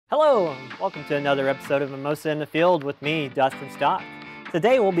Hello, and welcome to another episode of Mimosa in the Field with me, Dustin Stock.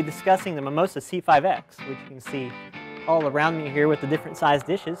 Today we'll be discussing the Mimosa C5x, which you can see all around me here with the different size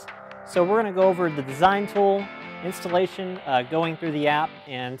dishes. So we're going to go over the design tool, installation, going through the app,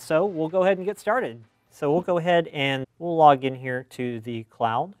 and so we'll go ahead and get started. So we'll go ahead and we'll log in here to the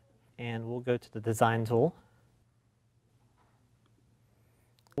cloud, and we'll go to the design tool.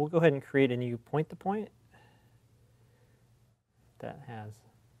 We'll go ahead and create a new point-to-point that has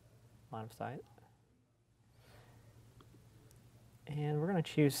line of sight. And we're going to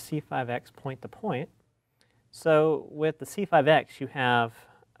choose C5x point-to-point. So with the C5x, you have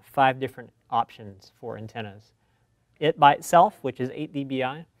 5 different options for antennas. It by itself, which is 8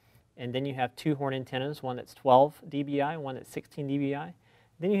 dBi, and then you have 2 horn antennas, one that's 12 dBi, one that's 16 dBi.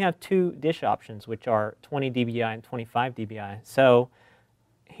 Then you have 2 dish options, which are 20 dBi and 25 dBi. So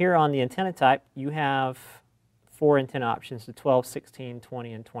here on the antenna type, you have 4 antenna options, the 12, 16,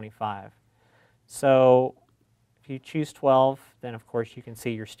 20, and 25. So if you choose 12, then of course you can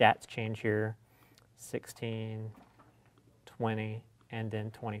see your stats change here, 16, 20, and then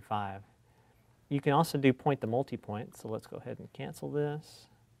 25. You can also do point to multi-point, so let's go ahead and cancel this.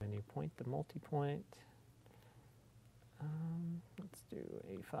 And you point to multi-point. Let's do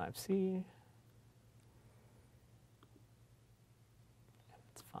A5C.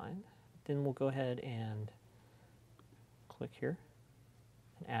 That's fine. Then we'll go ahead and click here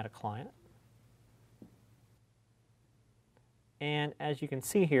and add a client. And as you can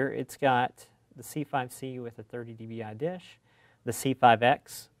see here, it's got the C5C with a 30 dBi dish, the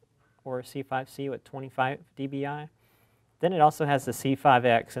C5X or C5C with 25 dBi. Then it also has the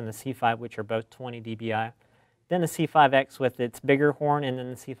C5X and the C5, which are both 20 dBi. Then the C5X with its bigger horn, and then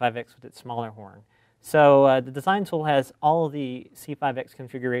the C5X with its smaller horn. So the design tool has all of the C5X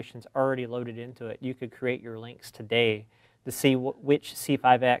configurations already loaded into it. You could create your links today to see which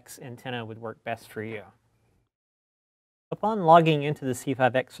C5X antenna would work best for you. Upon logging into the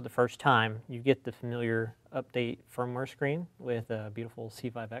C5X for the first time, you get the familiar update firmware screen with a beautiful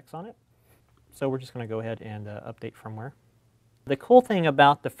C5X on it. So we're just going to go ahead and update firmware. The cool thing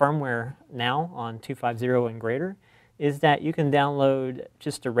about the firmware now on 2.5.0 and greater is that you can download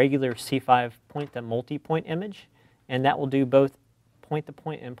just a regular C5 point-to-multi-point image, and that will do both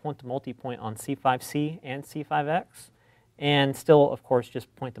point-to-point and point-to-multi-point on C5C and C5X, and still, of course,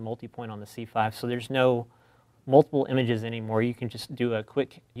 just point-to-multi-point on the C5. So there's no multiple images anymore. You can just do a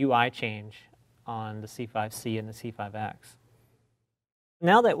quick UI change on the C5C and the C5X.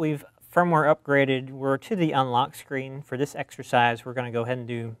 Now that we've firmware upgraded, we're to the unlock screen. For this exercise, we're going to go ahead and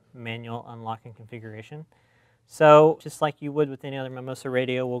do manual unlocking configuration. So just like you would with any other Mimosa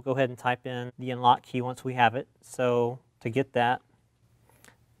radio, we'll go ahead and type in the unlock key once we have it. So to get that,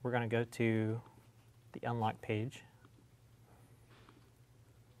 we're going to go to the unlock page.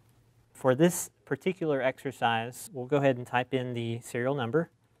 For this particular exercise, we'll go ahead and type in the serial number.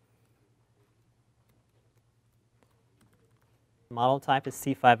 Model type is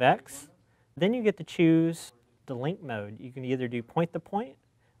C5X. Then you get to choose the link mode. You can either do point-to-point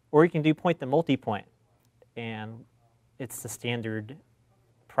or you can do point-to-multi-point. And it's the standard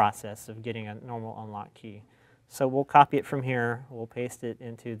process of getting a normal unlock key. So we'll copy it from here. We'll paste it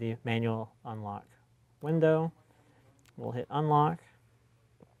into the manual unlock window. We'll hit unlock.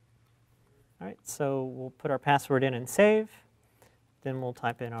 All right, so we'll put our password in and save. Then we'll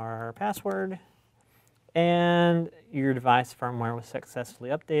type in our password. And your device firmware was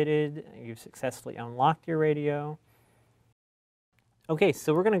successfully updated. You've successfully unlocked your radio. Okay,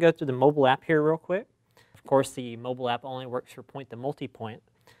 so we're going to go through the mobile app here real quick. Of course, the mobile app only works for point-to-multi-point.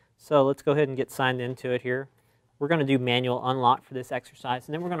 So let's go ahead and get signed into it here. We're going to do manual unlock for this exercise,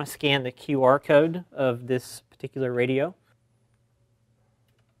 and then we're going to scan the QR code of this particular radio.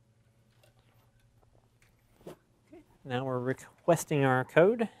 Now we're requesting our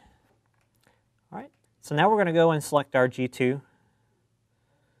code. All right, so now we're going to go and select our G2.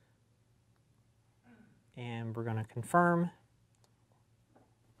 And we're going to confirm.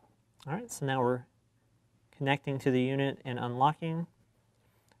 All right, so now we're connecting to the unit and unlocking.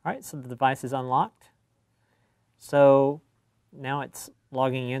 All right, so the device is unlocked. So now it's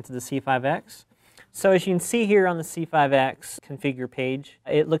logging into the C5X. So as you can see here on the C5X configure page,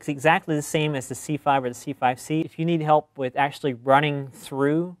 it looks exactly the same as the C5 or the C5C. If you need help with actually running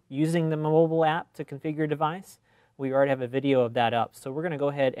through using the mobile app to configure your device, we already have a video of that up. So we're going to go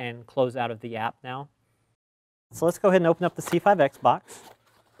ahead and close out of the app now. So let's go ahead and open up the C5X box.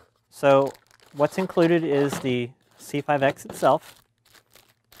 So what's included is the C5X itself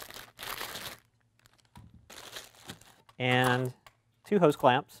and 2 hose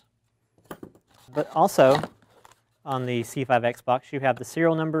clamps. But also, on the C5X box, you have the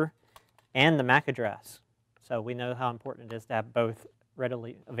serial number and the MAC address. So we know how important it is to have both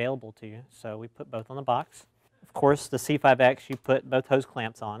readily available to you. So we put both on the box. Of course, the C5X, you put both hose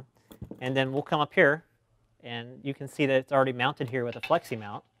clamps on. And then we'll come up here, and you can see that it's already mounted here with a flexi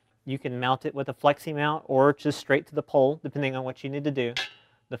mount. You can mount it with a flexi mount or just straight to the pole, depending on what you need to do.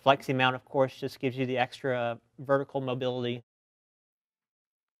 The flexi mount, of course, just gives you the extra vertical mobility.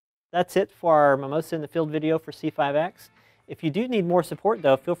 That's it for our Mimosa in the Field video for C5X. If you do need more support,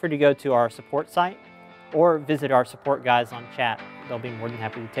 though, feel free to go to our support site or visit our support guys on chat. They'll be more than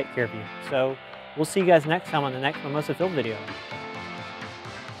happy to take care of you. So we'll see you guys next time on the next Mimosa Field video.